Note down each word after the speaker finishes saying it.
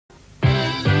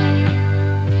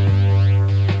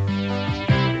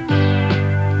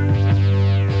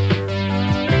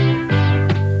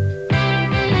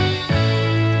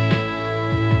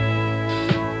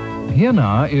Here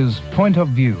now is Point of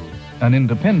View, an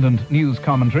independent news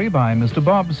commentary by Mr.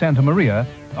 Bob Santamaria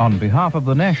on behalf of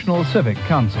the National Civic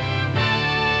Council.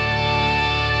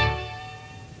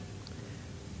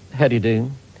 How do you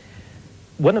do?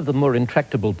 One of the more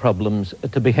intractable problems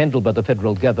to be handled by the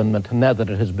federal government now that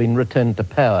it has been returned to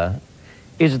power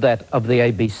is that of the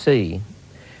ABC.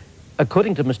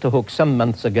 According to Mr. Hawke some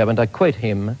months ago, and I quote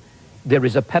him, there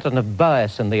is a pattern of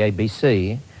bias in the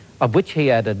ABC, of which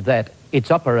he added that its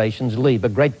operations leave a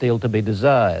great deal to be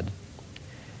desired.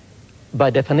 By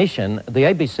definition, the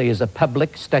ABC is a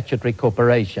public statutory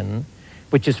corporation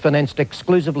which is financed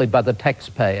exclusively by the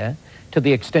taxpayer to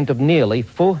the extent of nearly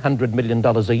 $400 million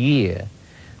a year.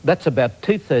 That's about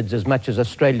two-thirds as much as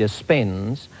Australia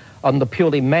spends on the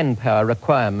purely manpower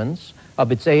requirements of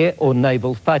its air or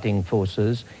naval fighting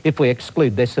forces if we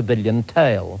exclude their civilian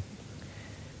tail.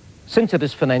 Since it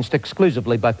is financed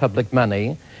exclusively by public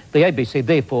money, the ABC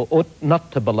therefore ought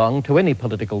not to belong to any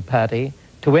political party,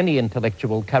 to any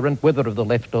intellectual current, whether of the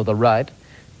left or the right,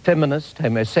 feminist,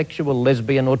 homosexual,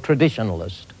 lesbian or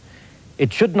traditionalist.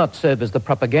 It should not serve as the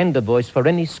propaganda voice for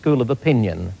any school of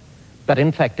opinion, but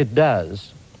in fact it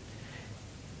does.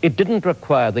 It didn't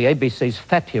require the ABC's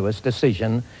fatuous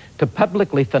decision to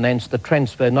publicly finance the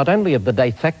transfer not only of the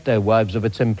de facto wives of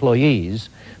its employees,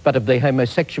 but of their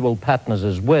homosexual partners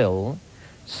as well,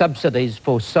 subsidies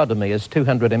for sodomy, as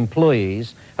 200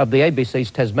 employees of the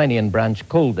ABC's Tasmanian branch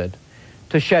called it,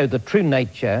 to show the true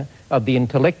nature of the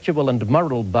intellectual and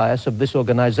moral bias of this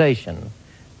organisation,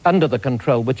 under the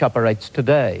control which operates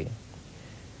today.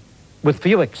 With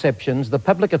few exceptions, the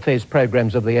public affairs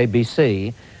programs of the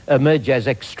ABC emerge as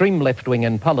extreme left-wing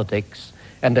in politics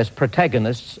and as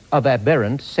protagonists of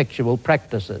aberrant sexual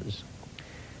practices.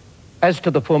 As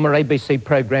to the former, ABC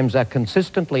programs are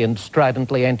consistently and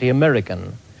stridently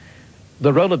anti-American.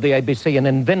 The role of the ABC in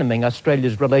envenoming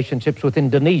Australia's relationships with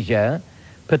Indonesia,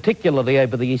 particularly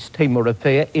over the East Timor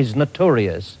affair, is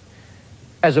notorious.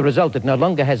 As a result, it no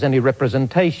longer has any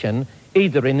representation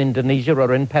either in Indonesia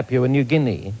or in Papua New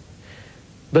Guinea.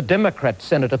 The Democrat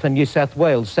Senator for New South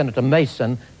Wales, Senator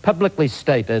Mason, publicly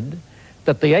stated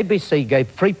that the ABC gave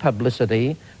free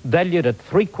publicity valued at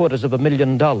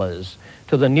 $750,000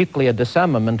 to the nuclear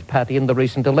disarmament party in the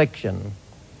recent election.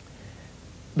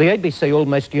 The ABC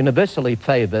almost universally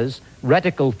favours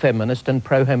radical feminist and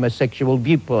pro-homosexual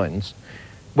viewpoints.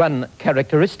 One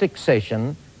characteristic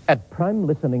session at prime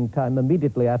listening time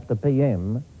immediately after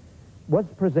PM was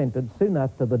presented soon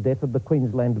after the death of the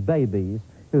Queensland babies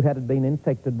who had been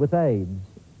infected with AIDS.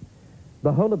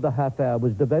 The whole of the half hour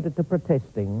was devoted to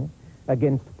protesting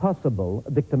against possible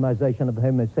victimisation of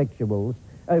homosexuals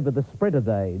over the spread of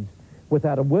AIDS,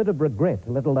 without a word of regret,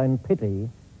 let alone pity,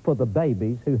 for the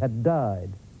babies who had died.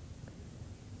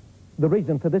 The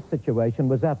reason for this situation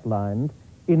was outlined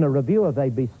in a review of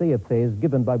ABC affairs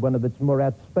given by one of its more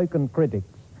outspoken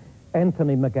critics,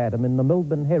 Anthony McAdam, in the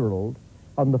Melbourne Herald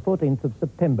on the 14th of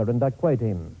September, and I quote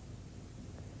him,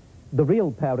 "The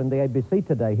real power in the ABC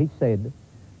today," he said,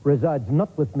 "resides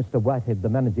not with Mr. Whitehead, the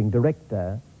managing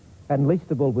director, and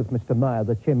least of all with Mr. Meyer,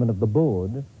 the chairman of the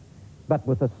board, but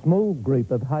with a small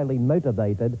group of highly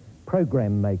motivated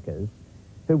program makers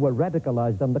who were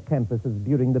radicalised on the campuses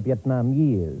during the Vietnam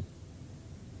years.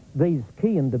 These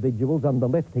key individuals on the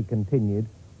left," he continued,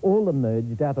 "all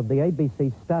emerged out of the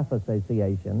ABC Staff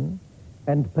Association,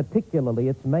 and particularly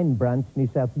its main branch, New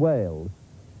South Wales,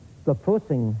 the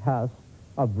forcing house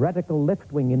of radical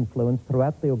left-wing influence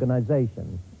throughout the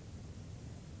organisation."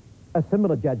 A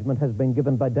similar judgment has been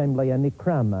given by Dame Leonie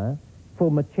Kramer,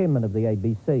 former chairman of the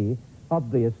ABC,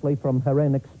 obviously from her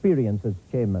own experience as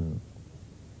chairman.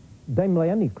 Dame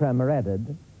Leonie Kramer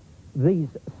added, "These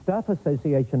Staff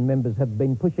Association members have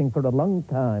been pushing for a long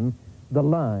time the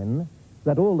line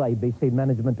that all ABC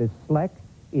management is slack,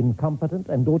 incompetent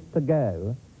and ought to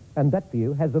go, and that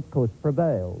view has of course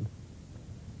prevailed."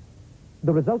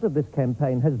 The result of this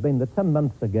campaign has been that some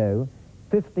months ago,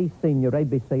 50 senior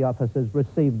ABC officers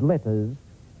received letters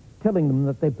telling them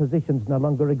that their positions no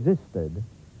longer existed,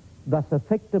 thus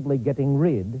effectively getting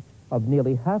rid of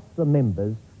nearly half the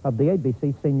members of the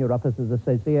ABC Senior Officers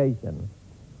Association.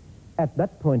 At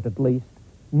that point, at least,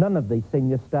 none of these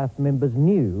senior staff members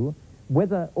knew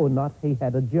whether or not he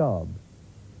had a job.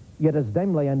 Yet, as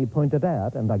Dame Leonie pointed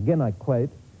out, and again I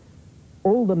quote,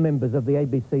 "All the members of the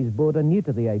ABC's board are new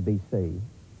to the ABC.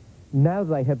 Now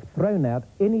they have thrown out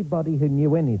anybody who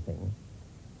knew anything.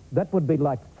 That would be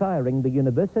like firing the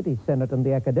University Senate and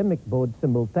the Academic Board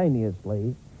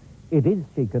simultaneously. It is,"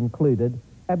 she concluded,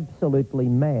 "absolutely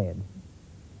mad."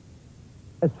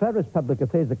 As far as public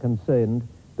affairs are concerned,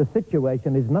 the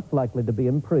situation is not likely to be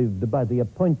improved by the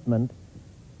appointment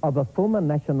of a former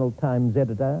National Times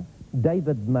editor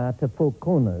David Marr to Four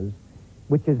Corners,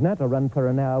 which is now to run for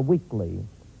an hour weekly.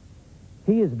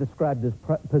 He is described as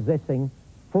possessing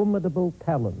formidable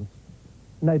talents,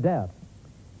 no doubt.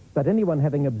 But anyone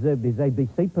having observed his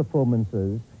ABC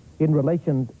performances in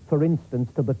relation, for instance,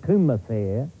 to the Coombe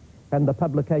affair and the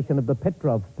publication of the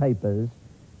Petrov papers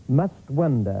must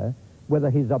wonder whether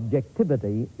his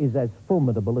objectivity is as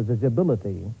formidable as his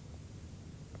ability.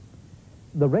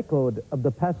 The record of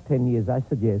the past 10 years, I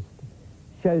suggest,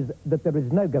 shows that there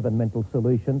is no governmental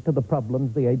solution to the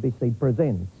problems the ABC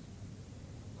presents.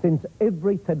 Since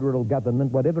every federal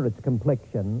government, whatever its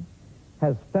complexion,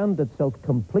 has found itself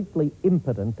completely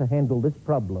impotent to handle this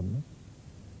problem,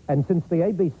 and since the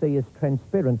ABC is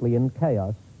transparently in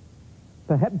chaos,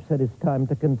 perhaps it is time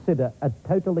to consider a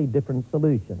totally different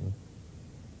solution.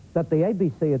 That the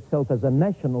ABC itself as a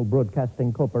national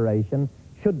broadcasting corporation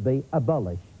should be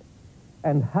abolished,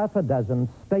 and half a dozen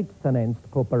state-financed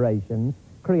corporations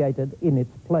created in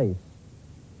its place.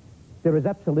 There is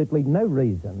absolutely no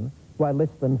reason why less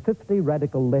than 50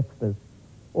 radical leftists,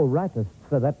 or rightists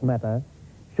for that matter,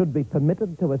 should be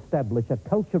permitted to establish a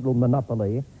cultural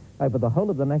monopoly over the whole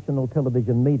of the national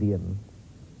television medium.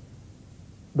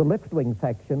 The left-wing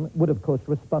faction would, of course,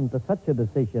 respond to such a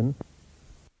decision